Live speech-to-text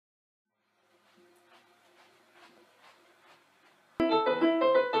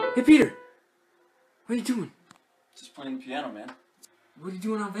Hey, Peter! What are you doing? Just playing the piano, man. What are you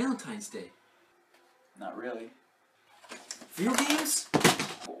doing on Valentine's Day? Not really. Video games?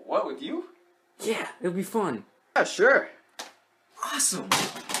 What, with you? Yeah, it'll be fun. Yeah, sure. Awesome!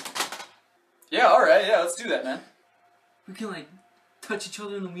 Yeah, alright, yeah, let's do that, man. We can, like, touch each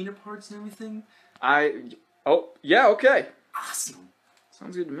other in the wiener parts and everything. Oh, yeah, okay. Awesome!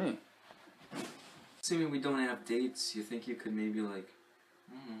 Sounds good to me. Assuming we don't have dates, you think you could maybe, like,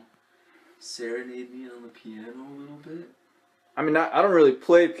 I don't know, serenade me on the piano a little bit? I mean, I don't really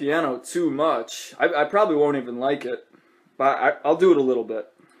play piano too much. I probably won't even like it. But I'll do it a little bit.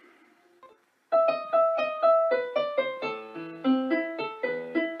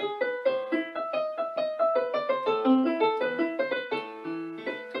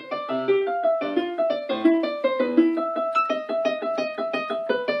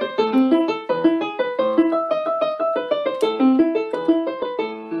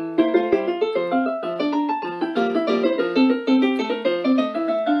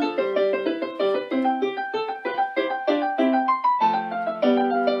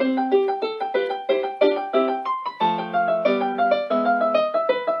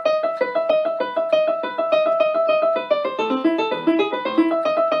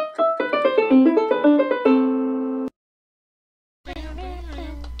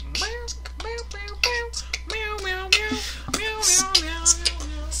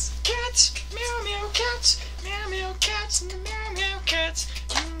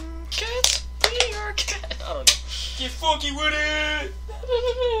 I don't know. Get funky with it!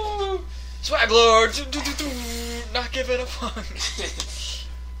 Swag Lord! Not giving a fuck.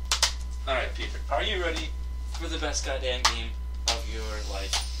 Alright, Peter, are you ready for the best goddamn game of your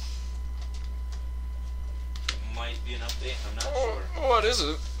life? It might be an update, I'm not sure. What is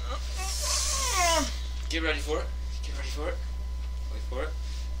it? Get ready for it. Get ready for it. Wait for it.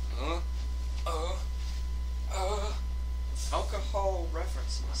 Alcohol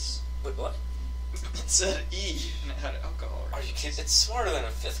references. Wait, what? It said E and it had alcohol. Are you kidding? It's smarter than a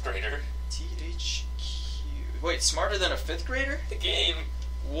 5th grader. THQ. Wait, smarter than a 5th grader? The game.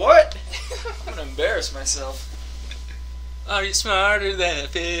 What? I'm gonna embarrass myself. Are you smarter than a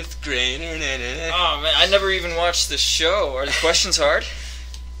 5th grader? Oh man, I never even watched the show. Are the questions hard?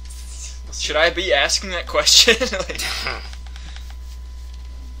 Should I be asking that question? Like,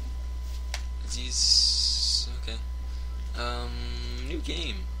 these. Okay. New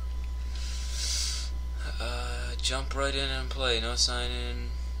game. Jump right in and play. No sign in.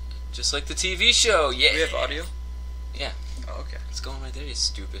 Just like the TV show. Yeah. do we have audio? Yeah. Oh, okay. It's going right there, you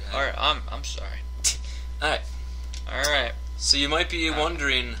stupid head. Alright, I'm sorry. Alright. Alright. So you might be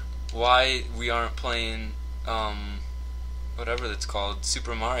wondering why we aren't playing, whatever it's called,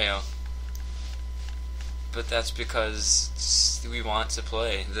 Super Mario. But that's because we want to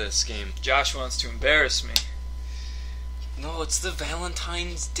play this game. Josh wants to embarrass me. No, it's the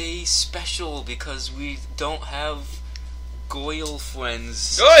Valentine's Day special because we don't have Goyle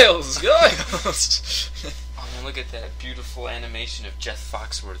friends. Goyles! Oh man, look at that beautiful animation of Jeff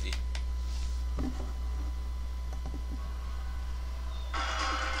Foxworthy.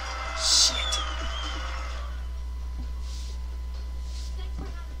 Shit.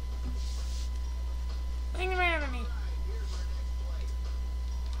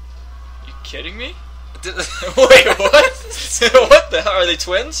 You kidding me? Wait, what? What the hell? Are they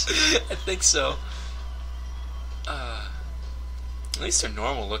twins? I think so. At least they're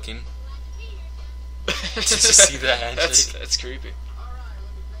normal looking. Did you see that handshake? That's creepy.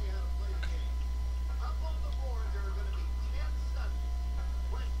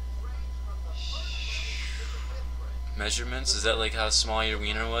 Measurements? Is that like how small your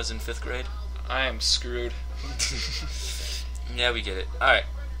wiener was in 5th grade? I am screwed. Yeah, we get it. Alright.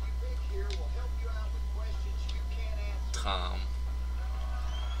 Tom.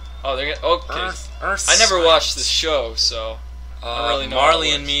 Oh, they're gonna. Okay. Earth I never science. watched this show, so I don't really know. Marley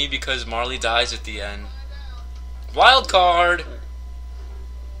and me, because Marley dies at the end. Wild card!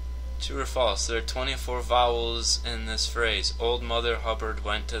 True or false? There are 24 vowels in this phrase. Old Mother Hubbard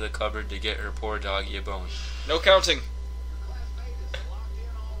went to the cupboard to get her poor doggy a bone. No counting.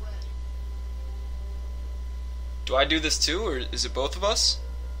 Do I do this too, or is it both of us?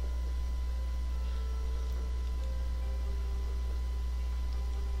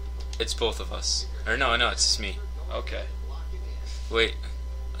 It's both of us. Or no, it's just me. Okay. Wait,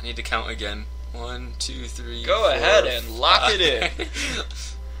 I need to count again. 1, 2, 3. Go 4, ahead and lock 5. it in.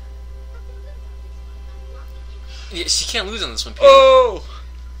 Yeah, she can't lose on this one, Peter. Oh!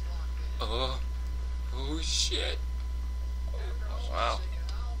 Oh shit. Wow.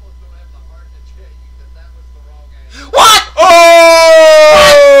 What?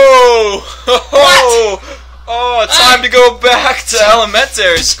 Oh! go back to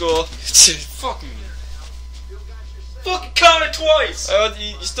elementary school. Fuck me. Fucking count it twice.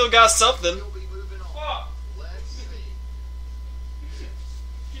 You still got something.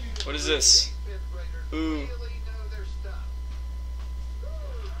 What is this? Ooh.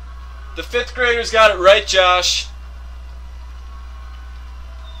 The 5th graders got it right, Josh.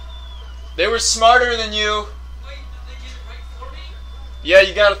 They were smarter than you. Wait, did they get it right for me? Yeah,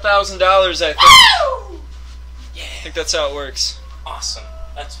 you got $1,000, I think. Woo! Yeah. I think that's how it works. Awesome.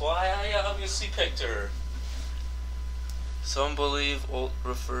 That's why I obviously picked her. Some believe Olt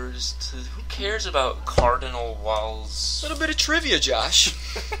refers to... Who cares about Cardinal Walls? A little bit of trivia, Josh.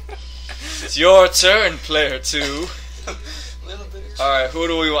 It's your turn, player 2. Alright, who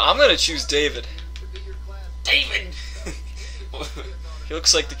do we want? I'm gonna choose David. David! He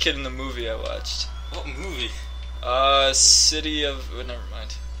looks like the kid in the movie I watched. What movie? City of... Oh, never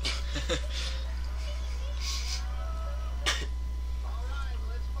mind.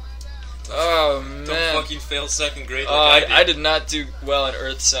 Oh, man. Don't fucking fail 2nd grade like I I did. did not do well in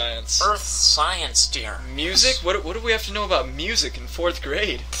earth science. Earth science, dear. Music? What do we have to know about music in 4th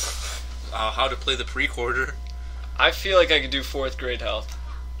grade? How to play the pre-quarter. I feel like I could do 4th grade health.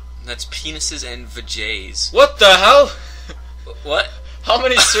 That's penises and vajays. What the hell? What? How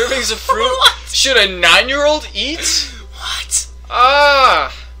many servings of fruit What? should a 9-year-old eat? What?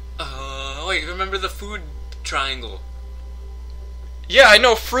 Ah! Wait, remember the food triangle? Yeah, I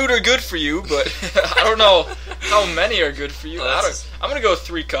know fruit are good for you, but I don't know how many are good for you. Oh, I'm gonna go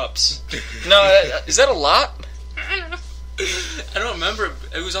 3 cups. No, is that a lot? I don't remember.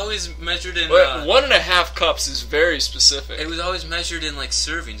 It was always measured in... 1.5 cups is very specific. It was always measured in, like,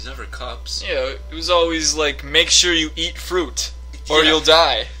 servings, never cups. Yeah, it was always like, make sure you eat fruit, or Yeah. you'll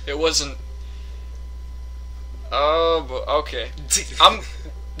die. It wasn't... Oh, but okay.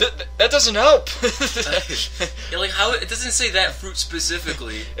 That doesn't help. Yeah, like, how... It doesn't say that fruit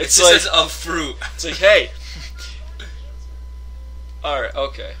specifically. It It's just like- says of fruit. It's like, hey. Alright,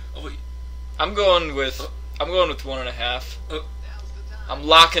 okay. Oh, wait. I'm going with 1.5. Oh. I'm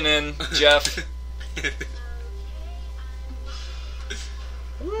locking in, Jeff.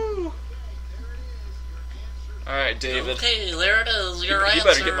 Woo. Alright, David. Okay, there it is. Your You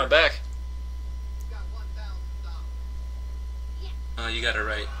better get my back. You got it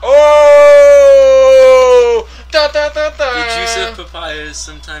right. Oh! Da, da, da, da. The juice of papaya is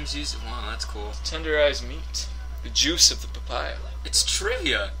sometimes used... Wow, that's cool. Tenderized meat. The juice of the papaya. It's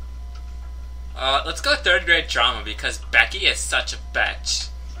trivia. Let's go 3rd grade drama because Becky is such a bitch.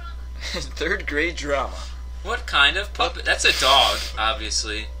 3rd grade drama. What kind of puppet? That's a dog,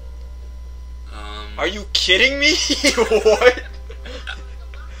 obviously. Are you kidding me? What?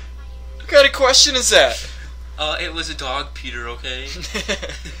 What kind of question is that? It was a dog, Peter, okay?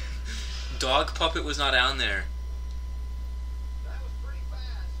 Dog puppet was not on there.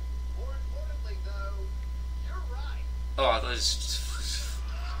 Oh, that was...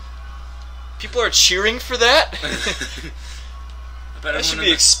 People are cheering for that? But That should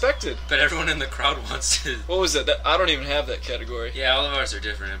be expected. But everyone in the crowd wants to... What was that? I don't even have that category. Yeah, all of ours are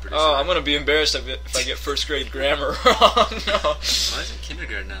different, I'm pretty Oh, sure. I'm gonna be embarrassed if I get 1st grade grammar wrong. No. Why is it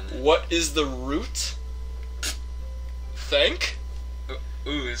kindergarten on there? What is the root? Thank?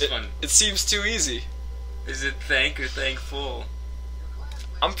 Ooh, it's fun. It seems too easy. Is it thank or thankful?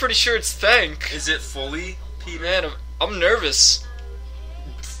 I'm pretty sure it's thank. Is it fully, Peter? Man, I'm nervous.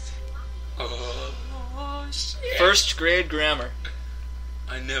 Oh, shit. 1st grade grammar.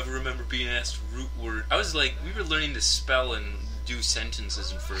 I never remember being asked root word. I was like, we were learning to spell and do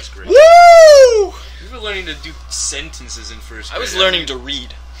sentences in 1st grade. Woo! We were learning to do sentences in 1st grade. I was learning to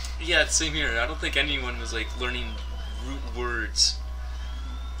read. Yeah, same here. I don't think anyone was like learning root words.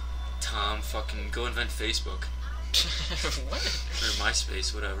 Tom, fucking go invent Facebook. What? Or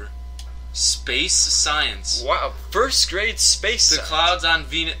MySpace, whatever. Space science. Wow, 1st grade space The science. clouds on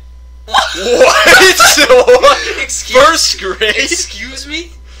Venus. What? What? Excuse- 1st grade? Excuse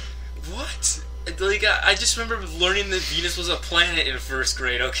me? What? Like, I just remember learning that Venus was a planet in 1st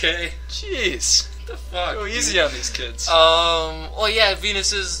grade, okay? Jeez. What the fuck? Go easy on these kids. Well, yeah,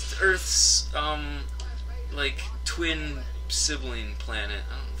 Venus is Earth's, like, twin sibling planet.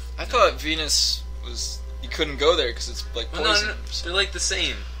 I thought Venus was... You couldn't go there because it's like Well, poison. no, they're like the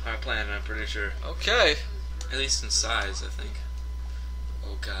same planet, I'm pretty sure. Okay. At least in size, I think.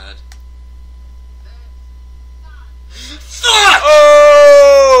 Oh, God. Fuck!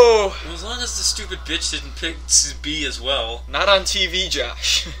 Oh! Well, as long as the stupid bitch didn't pick B as well. Not on TV,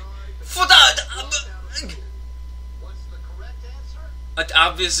 Josh.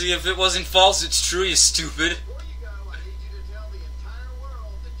 Obviously, if it wasn't false, it's true, you stupid.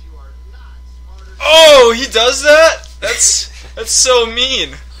 Oh, he does that? That's so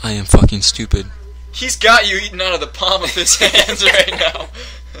mean. I am fucking stupid. He's got you eating out of the palm of his hands right now.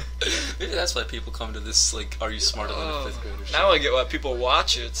 Maybe that's why people come to this, like, Are You Smarter Than a 5th Grader show. Now I get why people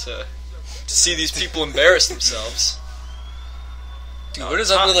watch it, to see these people embarrass themselves. Dude, what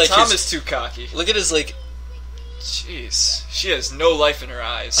is up with, like, Tom is too cocky. Look at his, like... Jeez. She has no life in her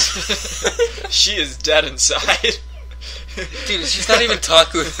eyes. She is dead inside. Dude, she's not even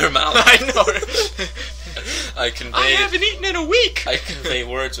talking with her mouth. I know. I haven't eaten in a week. I convey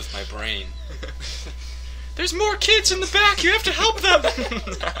words with my brain. There's more kids in the back. You have to help them.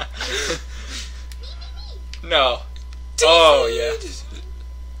 No. Oh, yeah.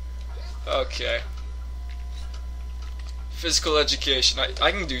 Okay. Physical education.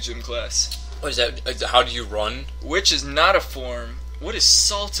 I can do gym class. What is that? How do you run? Which is not a form. What is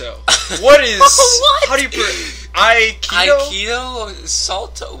salto? What is... What? How do you... Aikido? Aikido?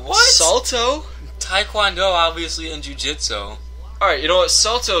 Salto? What? Salto? Taekwondo, obviously, and Jiu-Jitsu. Alright, you know what?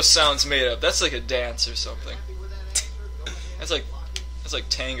 Salto sounds made up. That's like a dance or something. That's like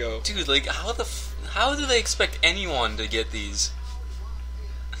tango. Dude, like, how do they expect anyone to get these?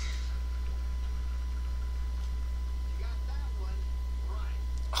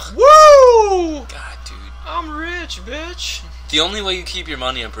 Woo! God, dude. I'm rich, bitch. The only way you keep your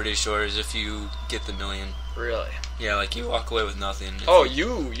money, I'm pretty sure, is if you get the million. Really? Yeah, like, you walk away with nothing. Oh,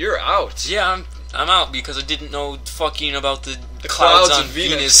 you're out. Yeah, I'm out because I didn't know fucking about the clouds on of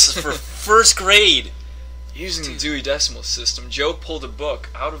Venus for first grade. Using the Dewey Decimal System, Joe pulled a book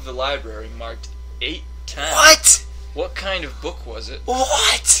out of the library marked 810. What? What kind of book was it?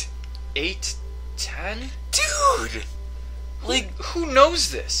 What? 810? Dude! Like, who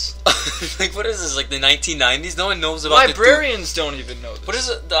knows this? like, what is this, like the 1990s? No one knows about Librarians don't even know this. What is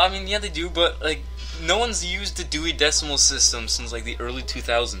it? I mean, yeah, they do, but, like, no one's used the Dewey Decimal System since, like, the early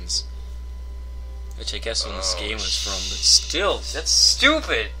 2000s. Which I guess when this game was from, but still, that's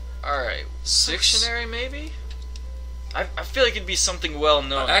stupid! Alright, dictionary maybe? I feel like it'd be something well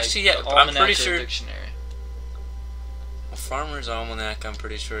known. Actually, like yeah, I'm pretty Almanac or sure. Dictionary. Well, Farmer's Almanac, I'm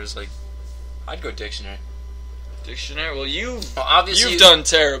pretty sure, is like. I'd go dictionary. Dictionary? Well, you've obviously, done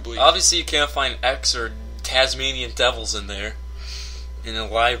terribly. Obviously, you can't find X or Tasmanian devils in there. In a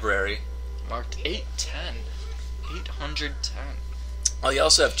library. Marked 810. 810. Oh, you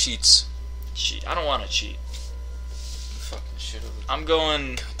also have cheats. Cheat. I don't want to cheat. Fucking shit over. I'm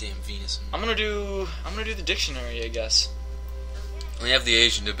going. Goddamn Venus. I'm gonna do the dictionary, I guess. We have the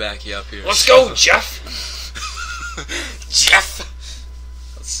Asian to back you up here. Let's go, Jeff. Jeff.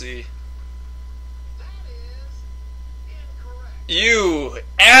 Let's see. You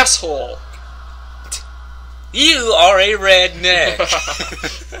asshole. You are a redneck.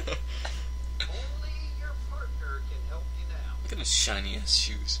 Look at his shiny ass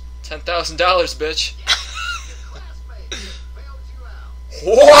shoes. $10,000, bitch.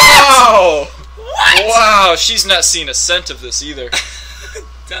 Wow! What? Wow, she's not seen a cent of this either.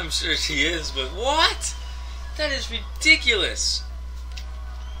 I'm sure she is, but what? That is ridiculous.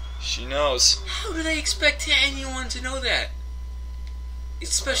 She knows. How do they expect anyone to know that?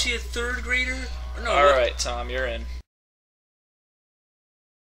 Especially a third grader? Or no, Alright, Tom, you're in.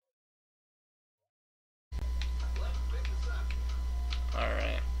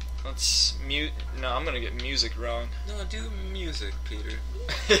 Alright. Let's mute. No, I'm gonna get music wrong. No, do music, Peter.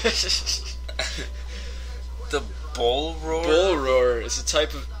 The bull roar? Bull roar is a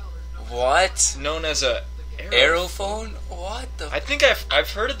type of. What? Known as a. Aerophone? What the? I think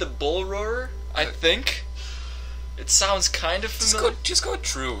I've heard of the bull roarer. I think. It sounds kind of familiar. Just go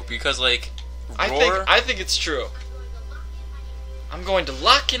true, because like. I think it's true. I'm going to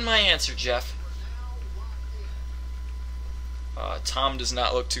lock in my answer, Jeff. Tom does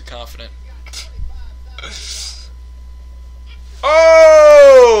not look too confident.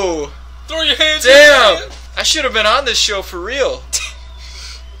 Oh! Throw your hands Damn! I should have been on this show for real.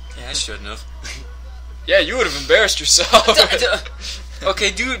 Yeah, I shouldn't have. Yeah, you would have embarrassed yourself.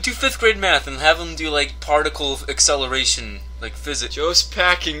 Okay, do 5th grade math and have them do like particle acceleration, like physics. Joe's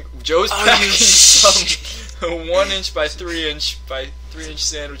packing some 1 inch by 3 inch by 3 inch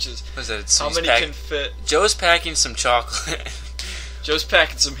sandwiches. What is that? How many can fit? Joe's packing some chocolate. Joe's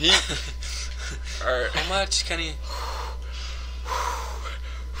packing some heat. Alright. How much can he?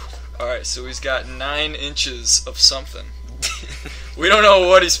 Alright, so he's got 9 inches of something. We don't know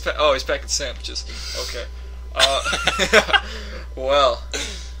what he's he's packing sandwiches. Okay. Well,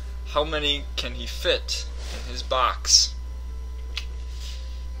 how many can he fit in his box?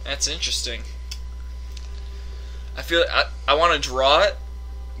 That's interesting. I feel I want to draw it,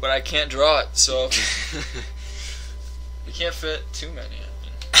 but I can't draw it, so you can't fit too many.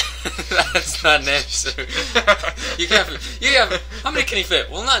 That's not an answer. You have. How many can he fit?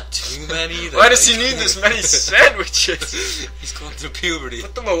 Well, not too many. Why does he need this many sandwiches? He's going through puberty.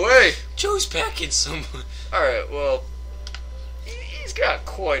 Put them away. Joe's packing some. Alright, well, he's got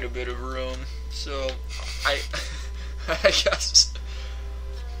quite a bit of room, so I guess.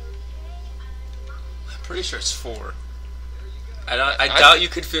 I'm pretty sure it's 4. I doubt you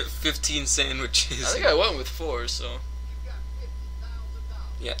could fit 15 sandwiches. I think I went with 4, so.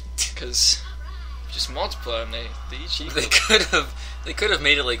 Yeah. Because just multiply them, they each equal. They could have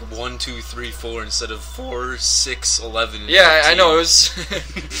made it like 1, 2, 3, 4 instead of 4, 6, 11. Yeah, I know, it was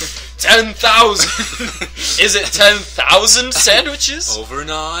 10,000. Is it 10,000 sandwiches? Over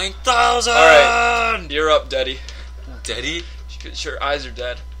 9,000. Alright, you're up, Daddy. Daddy? Your eyes are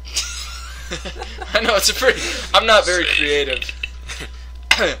dead. I know, I'm not very creative.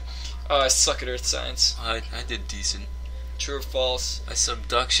 I suck at earth science. I did decent. True or false? A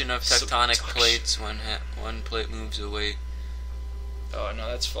subduction of tectonic plates when one plate moves away. Oh no,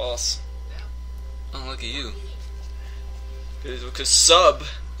 that's false. Oh, look at you. Because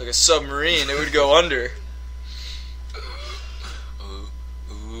like a submarine, it would go under.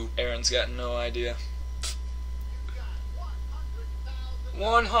 Ooh. Aaron's got no idea.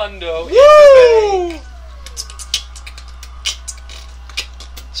 100. Woo!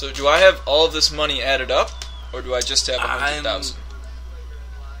 So do I have all of this money added up, or do I just have 100,000?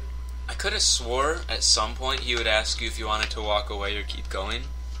 I could have swore at some point he would ask you if you wanted to walk away or keep going.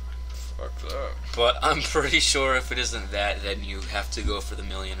 Fuck that. But I'm pretty sure if it isn't that, then you have to go for the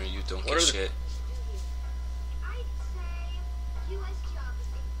million or you don't get shit.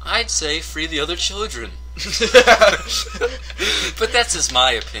 I'd say free the other children. But that's just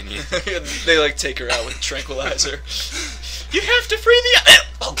my opinion. They like take her out with a tranquilizer. You have to free the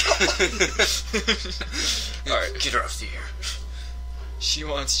Alright, get her off the air. She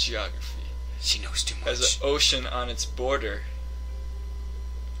wants geography. She knows too much. Has an ocean on its border.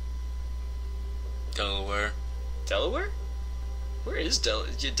 Delaware. Delaware? Where is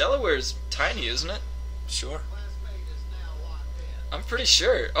Delaware? Yeah, Delaware is tiny, isn't it? Sure. I'm pretty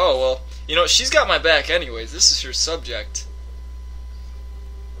sure. Oh, well, you know, she's got my back anyways. This is her subject.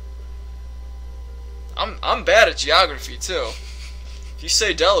 I'm bad at geography, too. If you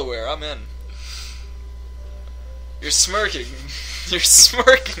say Delaware, I'm in. You're smirking. You're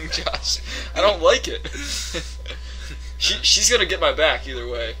smirking, Josh. I don't like it. She's gonna get my back either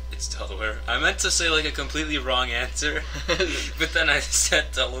way. It's Delaware. I meant to say like a completely wrong answer, but then I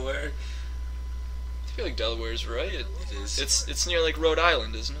said Delaware. I feel like Delaware's right. It is. It's near like Rhode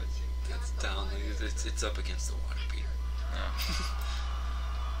Island, isn't it? It's down. It's up against the water, Peter. Oh.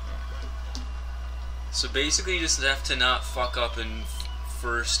 So basically, you just have to not fuck up in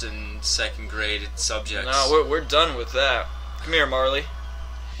first and second grade subjects. No, we're done with that. Come here, Marley.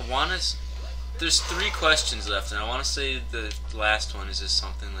 There's 3 questions left, and I want to say the last one is just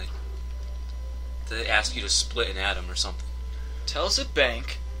something like they ask you to split an atom or something. Tells a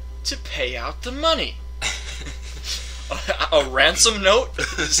bank to pay out the money. A ransom note?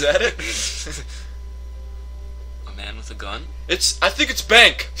 Is that it? A man with a gun? I think it's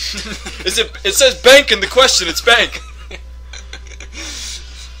bank. It says bank in the question. It's bank.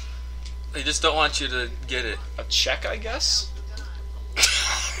 They just don't want you to get it. A check, I guess.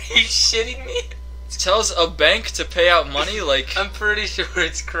 Are you shitting me? It tells a bank to pay out money. Like I'm pretty sure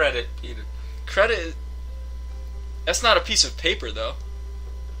it's credit, Peter. Credit. That's not a piece of paper, though.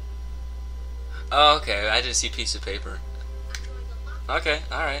 Oh, okay. I didn't see piece of paper. Okay,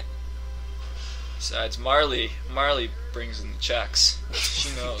 alright. Besides, Marley brings in the checks.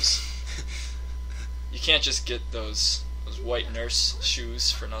 She knows. You can't just get those white nurse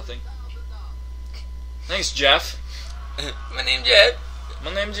shoes for nothing. Thanks, Jeff. My name's Jeff.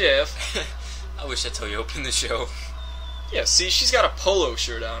 My name's Jeff. I wish that's how you opened the show. Yeah, see, she's got a polo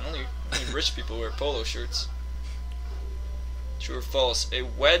shirt on. Only rich people wear polo shirts. True or false? A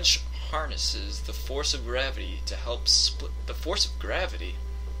wedge harnesses the force of gravity to help split the force of gravity.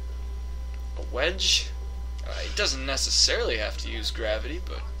 A wedge? It doesn't necessarily have to use gravity,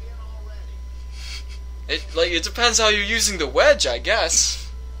 but it depends how you're using the wedge, I guess.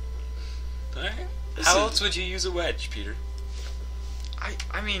 Alright. How else would you use a wedge, Peter?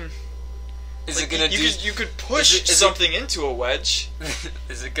 I mean, is like, it gonna you could push something into a wedge.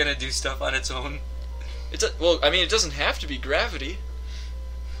 Is it gonna do stuff on its own? Well, I mean, it doesn't have to be gravity.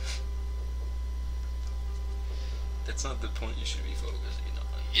 That's not the point you should be focusing on.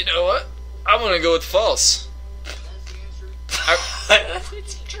 You know what? I'm gonna go with false.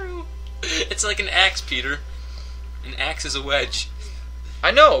 It's true. It's like an axe, Peter. An axe is a wedge. I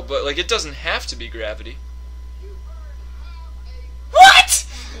know, but like it doesn't have to be gravity. What?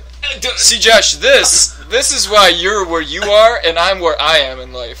 See, Josh, this is why you're where you are and I'm where I am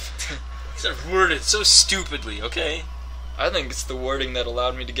in life. These are worded so stupidly, okay? I think it's the wording that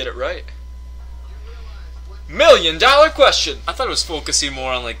allowed me to get it right. $1 million question. I thought it was focusing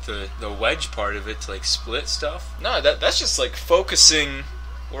more on like the wedge part of it to like split stuff. No, that's just like focusing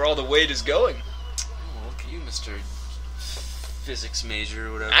where all the weight is going. Oh, look at you, Mr. Physics major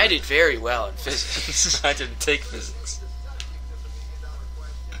or whatever. I did very well in physics. I didn't take physics.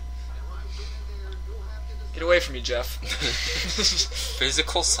 Get away from me, Jeff.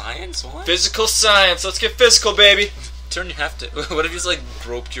 Physical science? What? Physical science. Let's get physical, baby. Turn your head to. What if he's like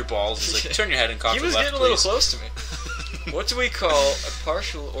groped your balls? He's like, turn your head and cock He to was left, getting a little please. close to me. What do we call a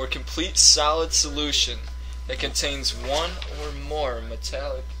partial or complete solid solution that contains one or more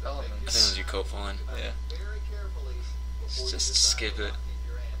metallic I think that elements? was your coat falling. Yeah. Just skip it.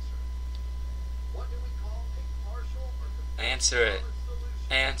 Answer it.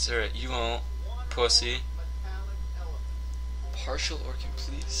 Answer it. You won't, pussy. Partial or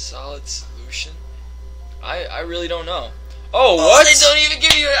complete solid solution? I really don't know. Oh, what? They don't even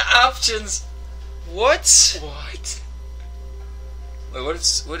give you options. What? What? Wait,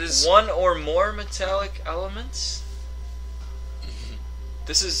 what is One or more metallic elements?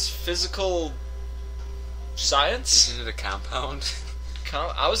 This is physical science? Isn't it a compound?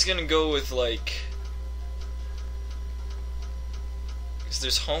 I was gonna go with like, because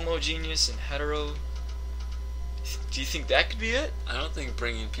there's homogeneous and hetero. Do you think that could be it? I don't think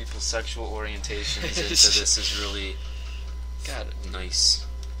bringing people's sexual orientations into this is really God, nice.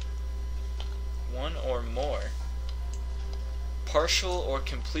 one or more. Partial or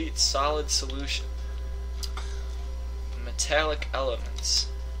complete solid solution. Metallic elements.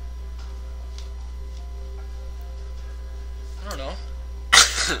 I don't know.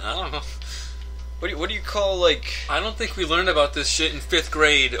 I don't know. What do you call like? I don't think we learned about this shit in 5th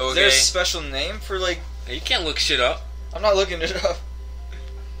grade, okay? There's a special name for like. You can't look shit up. I'm not looking it up.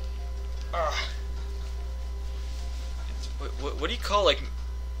 What do you call like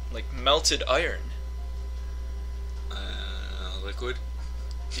melted iron? Liquid.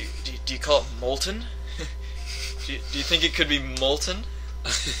 Do you call it molten? do you think it could be molten?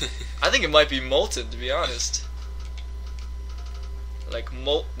 I think it might be molten, to be honest. Like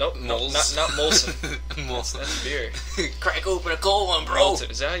nope, Moles. not molten. Moles. That's beer. Crack open a cold one, bro.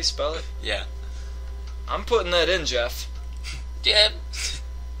 Molten. Is that how you spell it? Yeah. I'm putting that in, Jeff. Jeb.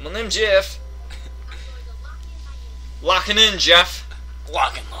 My name's Jeff. Locking in, Jeff.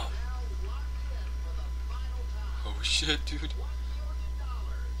 Lock and load. Oh shit, dude.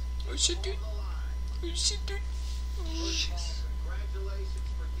 Oh shit, dude. Oh shit, dude.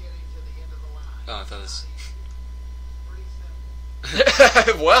 Oh, I thought it was...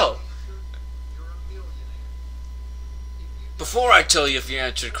 Well. Before I tell you if you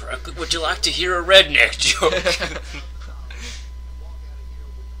answered correctly, would you like to hear a redneck joke?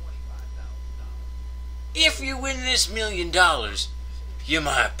 If you win this $1 million, you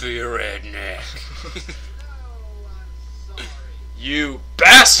might be a redneck. You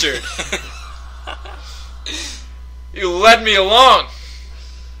bastard! You led me along.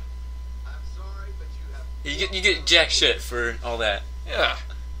 You get jack shit for all that. Yeah.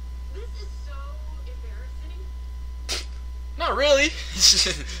 This is so embarrassing. Not really. Okay,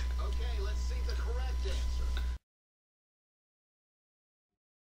 let's see the correct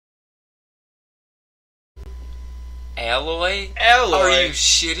answer. Alloy? Alloy. Are you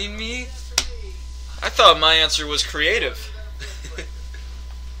shitting me? I thought my answer was creative.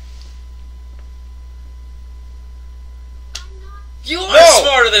 You are No,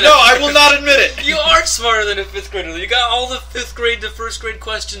 smarter than no, I will not admit it. You are smarter than a 5th grader. You got all the 5th grade to 1st grade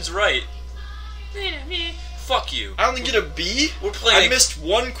questions right. Fuck you. I only get a B. We're playing. I missed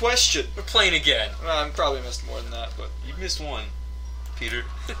one question. We're playing again. Well, I probably missed more than that, but You missed one, Peter.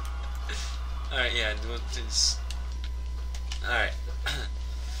 Alright, yeah. Alright.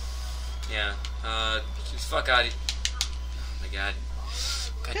 Yeah. Fuck out of... Oh my god.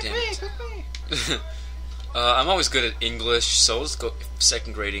 God damn it. I'm always good at English, so let's go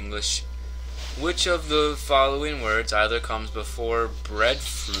 2nd grade English. Which of the following words either comes before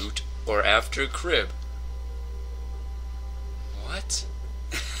breadfruit or after crib? What?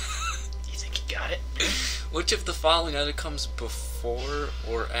 you think you got it? Which of the following either comes before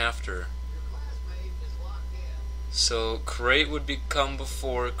or after? So crate would become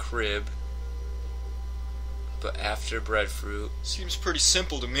before crib, but after breadfruit. Seems pretty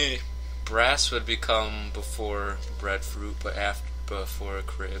simple to me. Brass would become before breadfruit, but before a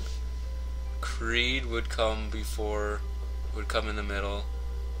crib. Creed would come in the middle,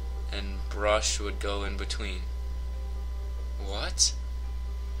 and brush would go in between. What?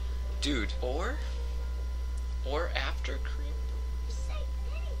 Dude. Or after creep.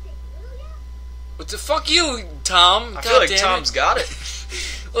 What the fuck you, Tom? I feel like Tom's got it.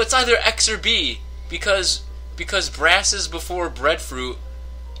 Well, it's either X or B because brass is before breadfruit.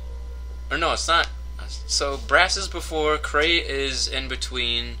 Or no, it's not. So brass is before, crate is in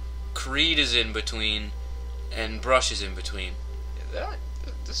between, creed is in between, and brush is in between.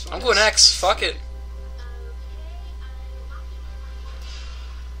 This one I'm going X. Fuck it.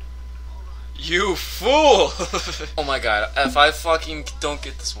 You fool! Oh my god, if I fucking don't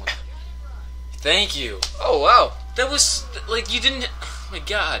get this one. Thank you. Oh wow. That was, like, you didn't, oh my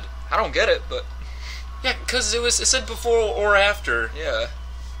god. I don't get it, but Yeah, because it said before or after. yeah.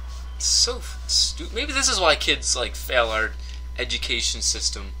 It's so stupid. Maybe this is why kids, like, fail our education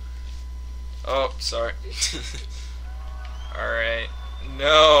system. Oh, sorry. Alright.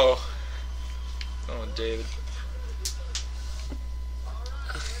 No. Oh, David.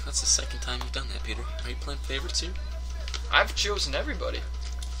 That's the second time you've done that, Peter. Are you playing favorites here? I've chosen everybody.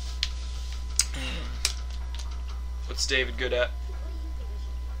 What's David good at?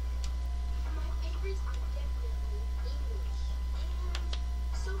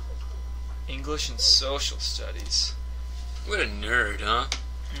 English and social studies. What a nerd, huh?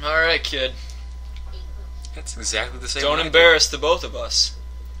 Alright, kid. That's exactly the same. Don't one I embarrass the both of us.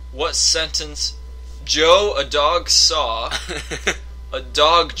 What sentence? Joe, a dog saw. A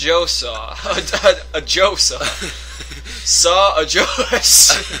dog Joe saw. A Joe saw. Saw a Joe.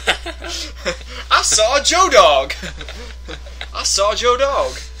 I saw a Joe dog. I saw Joe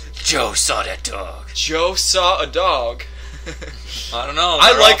dog. Joe saw that dog. Joe saw a dog. I don't know.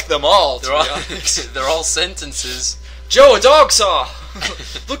 I like them all. To They're all, be honest. they're all sentences. Joe, a dog saw.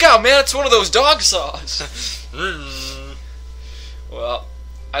 Look out, man! It's one of those dog saws. Well,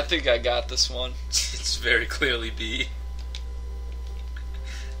 I think I got this one. It's very clearly B.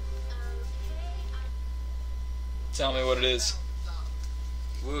 Tell me what it is.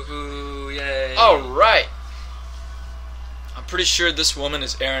 Woohoo! Yay! All right. I'm pretty sure this woman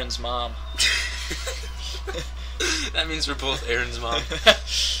is Aaron's mom. That means we're both Aaron's mom.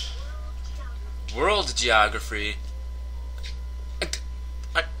 World geography.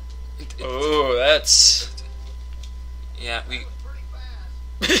 Oh, that's. Yeah, we.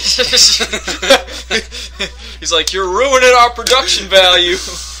 He's like, you're ruining our production value.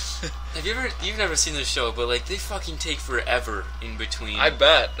 You've never seen this show, but like they fucking take forever in between I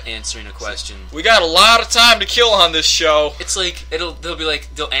bet. answering a question. We got a lot of time to kill on this show. It's like they'll be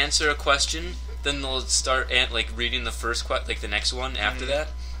like they'll answer a question, then they'll start like reading the first like the next one after that,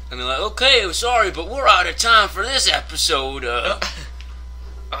 and they're like, okay, sorry, but we're out of time for this episode.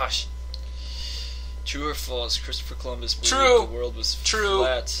 Gosh. True or false? Christopher Columbus believed True. the world was True.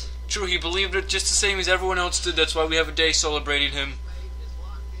 flat. True, he believed it just the same as everyone else did. That's why we have a day celebrating him.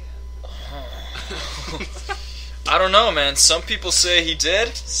 I don't know, man. Some people say he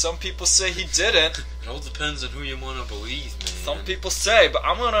did. Some people say he didn't. It all depends on who you want to believe, man. Some people say, but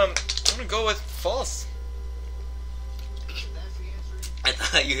I'm gonna go with false. I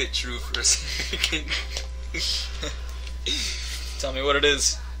thought you hit true for a second. Tell me what it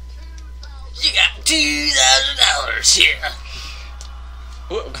is. You got $2,000 here.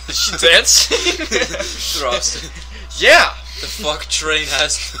 What, is she dancing? Thrust. Yeah. The fuck train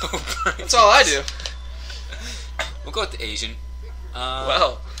has no brakes. That's all I do. We'll go with the Asian.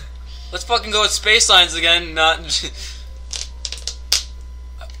 Well, let's fucking go with space lines again. Not.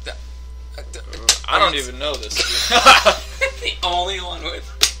 I don't even know this. The only one with.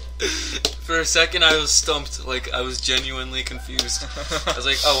 For a second, I was stumped. Like I was genuinely confused. I was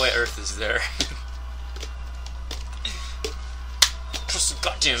like, "Oh wait, Earth is there."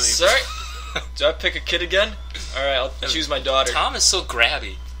 Goddamn it! Sorry. Do I pick a kid again? All right, I'll choose my daughter. Tom is so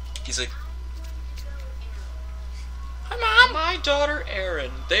grabby. He's like, Hi, Mom. My daughter,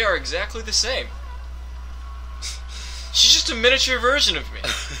 Erin. They are exactly the same. She's just a miniature version of me.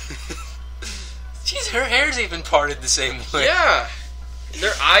 "Jeez, her hair's even parted the same way." Yeah.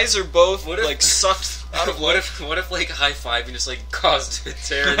 Their eyes are both What if- like sucked out of What life. if like high fiving just like caused a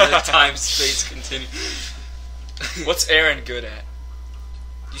tear in the time space continue? What's Erin good at?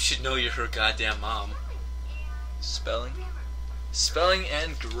 You should know you're her goddamn mom. Spelling. Spelling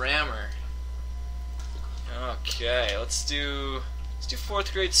and grammar. Okay, let's do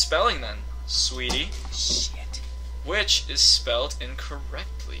 4th grade spelling then, sweetie. Shit. Which is spelled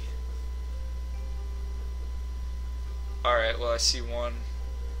incorrectly. Alright, well I see one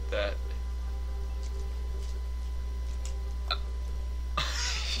that...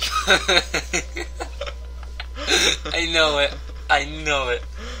 I know it. I know it.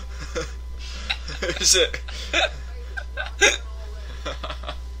 Is it?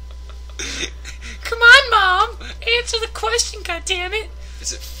 Come on, Mom! Answer the question, goddammit!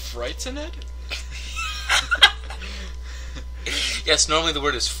 Is it frightened? Yes, normally the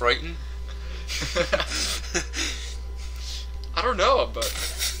word is frightened. I don't know, but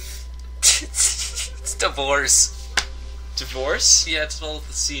It's divorce. divorce? Yeah, it's spelled with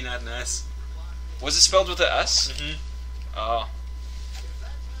a C, not an S. Was it spelled with an S? Mm-hmm. Oh.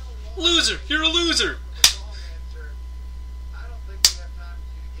 Loser! You're a loser! Wrong answer. I don't think we have time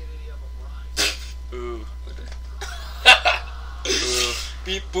for you to get any of them right. Ooh. Ooh.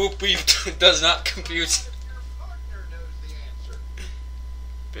 Beep boop beep does not compute. Your partner knows the answer.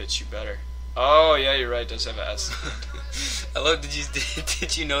 Bitch, you better. Oh, yeah, you're right. It does have an S. I love.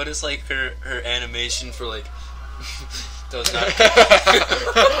 Did you notice like her animation for like does not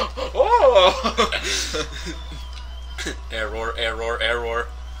Oh! error.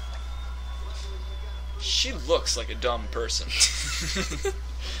 She looks like a dumb person.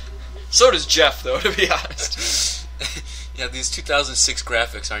 So does Jeff, though, to be honest. Yeah, these 2006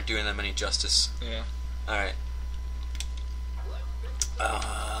 graphics aren't doing them any justice. Yeah. All right.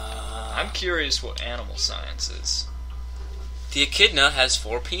 I'm curious what animal science is. The echidna has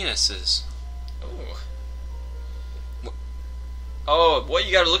 4 penises. Oh. Oh, what?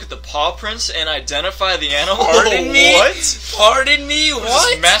 You gotta look at the paw prints and identify the animal? Pardon me? What? Pardon me? What is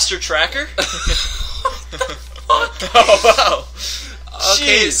What? this, Master Tracker? Fuck. Oh, wow.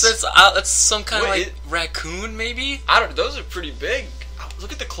 Okay, Jeez. so that's some kind of Wait, like raccoon, maybe? I don't. Those are pretty big. Oh,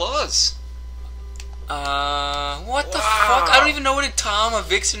 look at the claws. What the Wow. fuck? I don't even know what a tom, a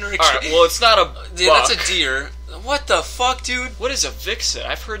vixen, or a Alright, well, it's not a buck. Yeah, that's a deer. What the fuck, dude? What is a vixen?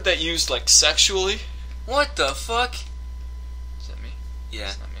 I've heard that used, like, sexually. What the fuck? Is that me? Yeah.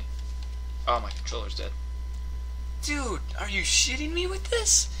 It's not me. Oh, my controller's dead. Dude, are you shitting me with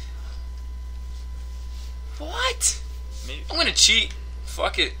this? What? Maybe I'm gonna cheat.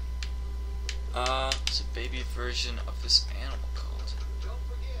 Fuck it. it's a baby version of this animal called. Don't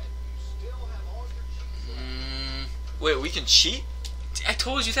forget, you still have all your cheats. Wait, we can cheat? I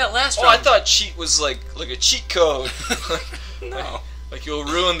told you that last Oh, I round. thought cheat was like a cheat code. No. Like you'll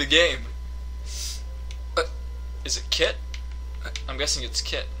ruin the game. But- Is it Kit? I'm guessing it's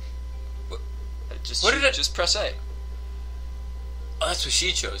Kit. What- Just what did it- just press A. Oh, that's what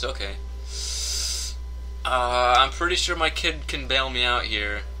she chose. Okay. I'm pretty sure my kid can bail me out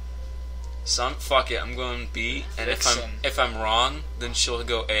here. Fuck it. I'm going B, and Vixen. if I'm wrong, then she'll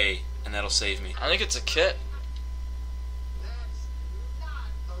go A, and that'll save me. I think it's a Kit. That's not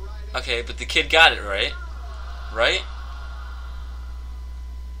the right answer. Okay, but the kid got it right. Right?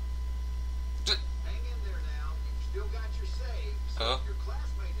 Hang in there now. You've still got your save. So Uh. if your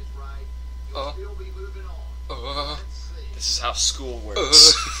classmate is right, you'll Uh. still be moving on. Uh. Let's see. This is how school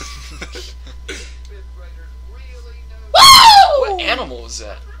works. Fifth graders really know. What animal is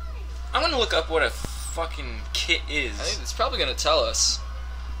that? I'm gonna look up what a fucking kit is. I think it's probably gonna tell us.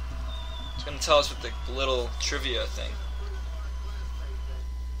 It's gonna tell us with the little trivia thing.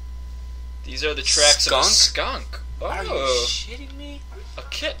 These are the tracks of a skunk. Oh, Are you shitting me? a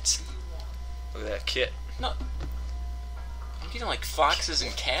kit. Look at that kit. No. I'm getting like foxes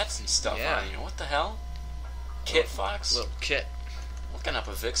and cats and stuff Yeah. on here. What the hell? Kit fox? Little kit. Looking up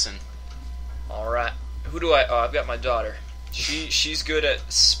a vixen. All right. Who do I? Oh, I've got my daughter. She's good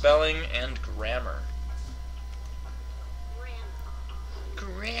at spelling and grammar.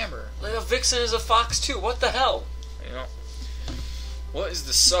 Grammar. Like a vixen is a fox too. What the hell? You know. What is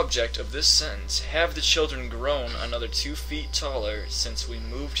the subject of this sentence? Have the children grown another 2 feet taller since we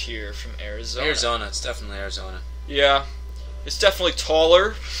moved here from Arizona? Arizona. It's definitely Arizona. Yeah. It's definitely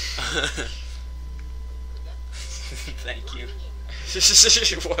taller. Thank you.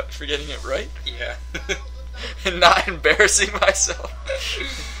 What? For getting it right? Yeah. And not embarrassing myself?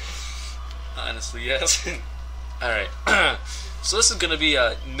 Honestly, yes. Alright. So this is going to be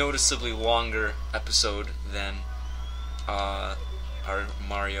a noticeably longer episode than our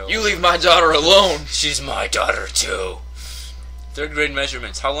Mario. You leave my daughter alone. She's my daughter too. 3rd grade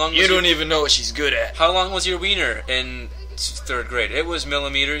measurements. How long was You your, don't even know what she's good at. How long was your wiener in 3rd grade? It was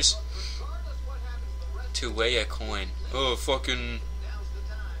millimeters. To weigh a coin. Oh, fucking...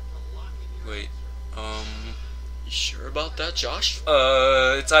 Wait. You sure about that, Josh?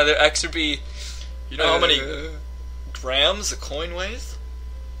 It's either X or B. You know how many grams a coin weighs?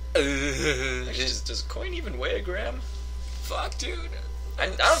 Actually, Just does a coin even weigh a gram? fuck, dude. I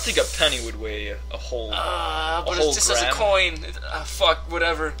don't think a penny would weigh a whole. But whole it's just as a gram. coin. Fuck,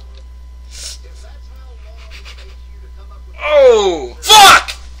 whatever. If that's how long it takes you to come up with Oh!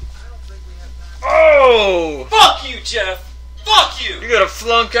 Fuck! I don't think we have time. Oh! Fuck you, Jeff! Fuck you! You gotta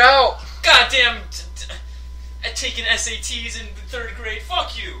flunk out. Goddamn! Taking SATs in 3rd grade.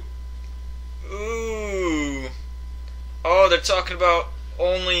 Fuck you! Ooh. Oh, they're talking about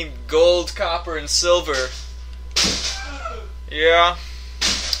only gold, copper, and silver. Yeah.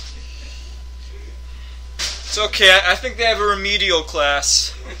 It's okay, I think they have a remedial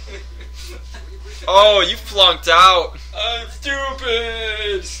class. Oh, you flunked out. I'm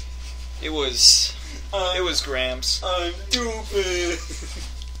stupid. It was Grams. I'm stupid.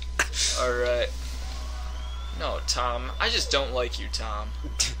 Alright. No, Tom. I just don't like you, Tom.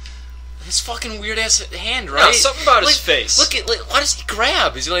 His fucking weird ass hand, No, right? something about his Like, face. Look at, what does he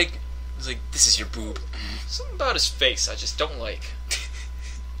grab? He's like, this is your boob. Something about his face I just don't like.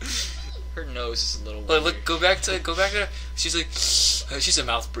 Her nose is a little Like, weird. look, go back to her. She's like, she's a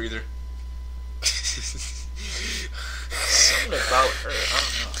mouth breather. Something about her,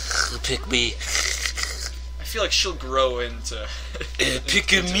 I don't know. Pick me. I feel like she'll grow into...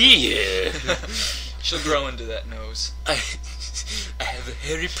 Pick me. She'll grow into that nose. I have a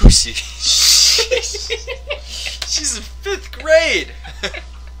hairy pussy. She's in 5th grade!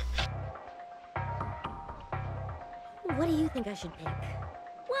 What do you think I should pick?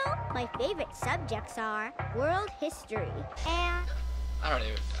 Well, my favorite subjects are world history and... I don't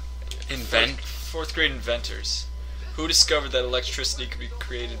even... Invent. 4th grade inventors. Who discovered that electricity could be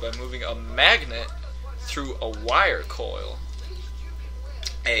created by moving a magnet through a wire coil?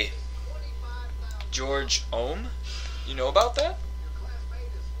 A. George Ohm? You know about that?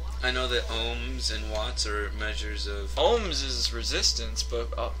 I know that ohms and watts are measures of. Ohms is resistance, but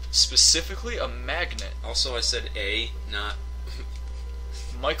specifically a magnet. Also, I said A, not.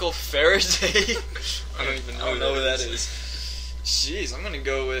 Michael Faraday? I don't even I don't know who that is. Jeez, I'm gonna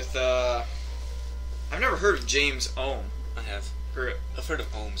go with, I've never heard of James Ohm. I have. Or, I've heard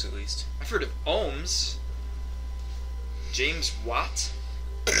of ohms at least. I've heard of ohms. James Watt?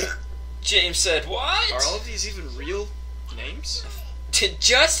 James said what? Are all of these even real names?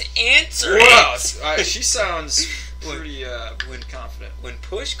 Just answer Wow, it. she sounds pretty confident. When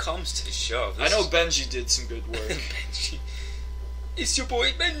push comes to shove, I know Benji did some good work. Benji. It's your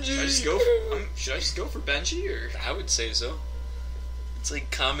boy Benji. Should I just go for Benji, or? I would say so. It's like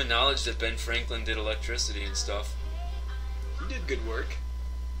common knowledge that Ben Franklin did electricity and stuff. He did good work.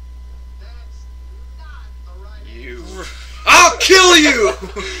 That's not the right You. I'll kill you!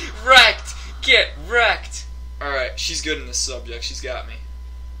 Wrecked. Get wrecked. Alright, she's good in this subject. She's got me.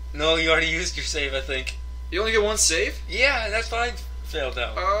 No, you already used your save, I think. You only get one save? Yeah, that's why I failed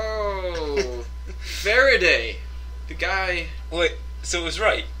out. Oh. Faraday. The guy... Wait, so it was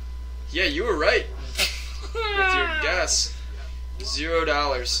right. Yeah, you were right. With your guess. $0.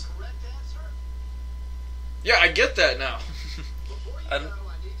 correct answer? Yeah, I get that now. I So I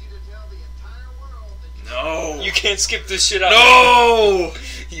need you to tell the entire world that you No. You can't skip this shit out. No!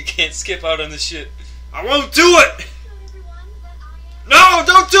 You can't skip out on this shit. I won't do it! everyone that I am...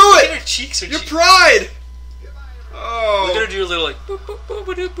 No, don't do Look at it! her cheeks. Her Your cheeks. pride! Look at Oh. her do a little like. Boop, boop, boop,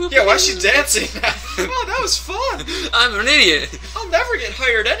 boop, boop, Yeah, why is she boop. dancing? Oh, that was fun. I'm an idiot. I'll never get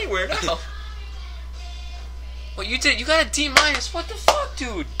hired anywhere now. What you did? You got a D minus. What the fuck,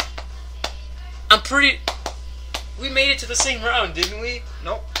 dude? I'm pretty. We made it to the same round, didn't we?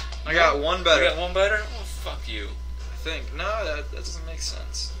 Nope. I got one better. You got one better. Oh, fuck you. I think. No, that doesn't make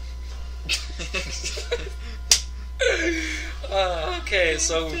sense. Okay,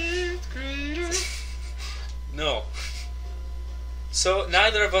 so no. So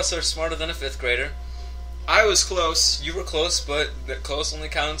neither of us are smarter than a 5th grader. I was close. You were close, but that close only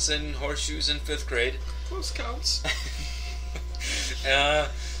counts in horseshoes in 5th grade. Close counts.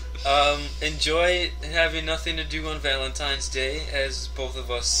 Enjoy having nothing to do on Valentine's Day, as both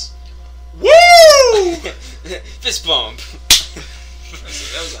of us. Woo! Fist bump.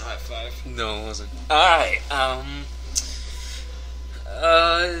 That was a high five. No, it wasn't. Alright,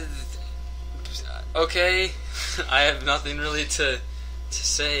 okay. I have nothing really to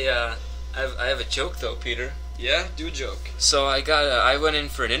say. I have a joke though, Peter. Yeah, do a joke. So I went in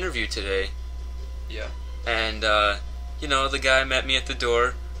for an interview today, Yeah. and you know, the guy met me at the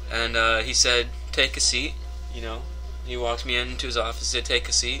door, and he said, "Take a seat." You know, he walked me into his office, said, "Take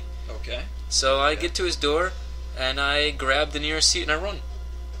a seat." Okay. So I get to his door, and I grab the nearest seat and I run.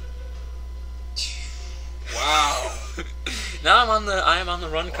 Wow. Now I am on the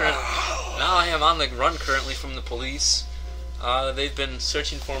run currently from the police. They've been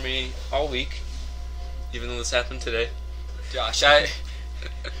searching for me all week, even though this happened today. Josh, I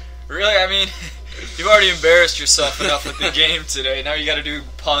mean, you've already embarrassed yourself enough with the game today. Now you got to do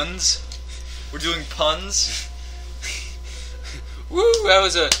puns. We're doing puns. Woo! That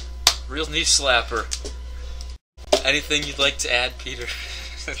was a real knee slapper. Anything you'd like to add, Peter?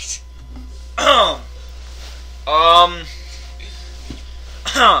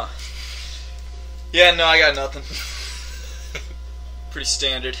 Yeah, no, I got nothing. Pretty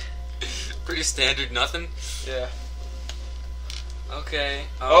standard. Pretty standard, nothing? Yeah. Okay.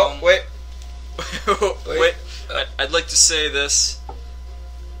 Oh, wait. Wait. I'd like to say this.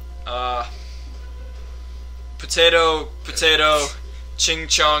 Potato, potato, ching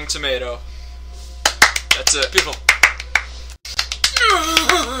chong tomato. That's it. Beautiful.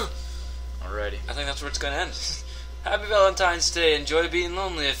 Alrighty. I think that's where it's gonna end. Happy Valentine's Day. Enjoy being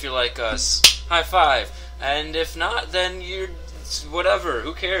lonely if you're like us. High five. And if not, then you're whatever.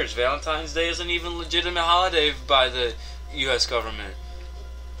 Who cares? Valentine's Day isn't even a legitimate holiday by the U.S. government.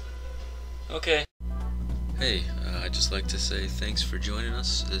 Okay. Hey, I'd just like to say thanks for joining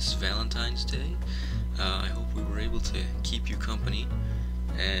us this Valentine's Day. I hope we were able to keep you company.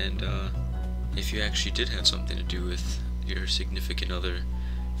 And if you actually did have something to do with your significant other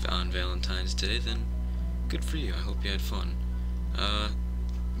on Valentine's Day, then good for you. I hope you had fun.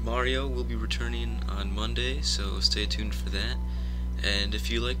 Mario will be returning on Monday, so stay tuned for that. And if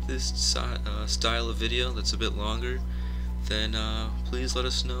you like this style of video that's a bit longer, then please let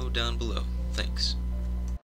us know down below. Thanks.